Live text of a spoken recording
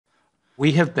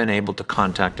We have been able to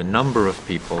contact a number of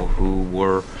people who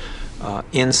were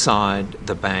inside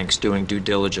the banks doing due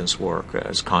diligence work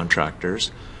as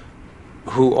contractors,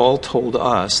 who all told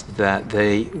us that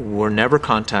they were never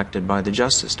contacted by the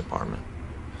Justice Department.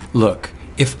 Look,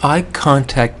 if I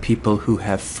contact people who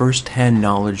have first-hand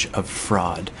knowledge of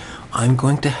fraud, I'm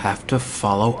going to have to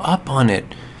follow up on it.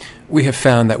 We have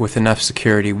found that with enough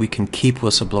security, we can keep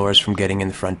whistleblowers from getting in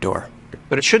the front door.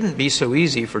 But it shouldn't be so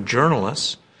easy for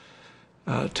journalists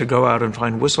to go out and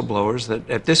find whistleblowers that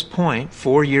at this point,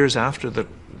 4 years after the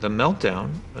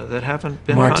meltdown, that haven't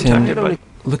been contacted by...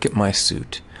 Look at my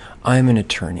suit. I'm an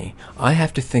attorney. I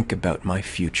have to think about my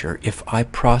future. If I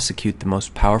prosecute the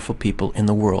most powerful people in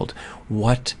the world,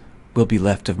 what will be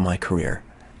left of my career?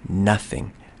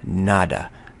 Nothing. Nada.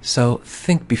 So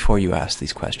think before you ask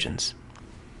these questions.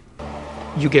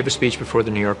 You gave a speech before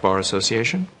the New York Bar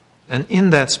Association, and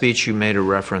in that speech you made a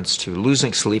reference to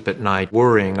losing sleep at night,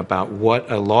 worrying about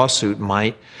what a lawsuit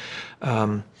might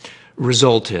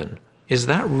result in. Is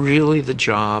that really the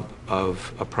job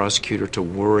of a prosecutor, to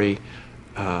worry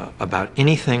about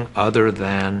anything other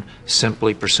than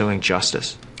simply pursuing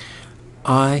justice?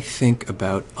 I think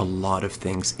about a lot of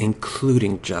things,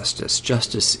 including justice.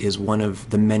 Justice is one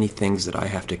of the many things that I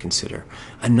have to consider.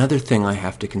 Another thing I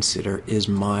have to consider is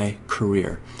my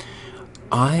career.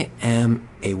 I am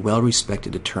a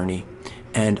well-respected attorney,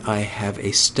 and I have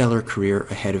a stellar career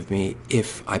ahead of me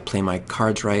if I play my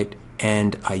cards right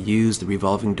and I use the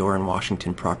revolving door in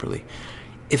Washington properly.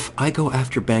 If I go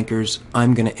after bankers,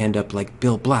 I'm going to end up like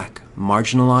Bill Black,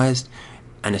 marginalized,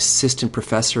 an assistant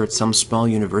professor at some small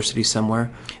university somewhere.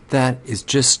 That is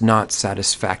just not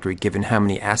satisfactory given how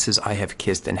many asses I have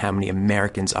kissed and how many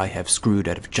Americans I have screwed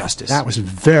out of justice. That was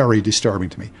very disturbing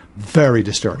to me. Very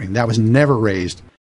disturbing. That was never raised.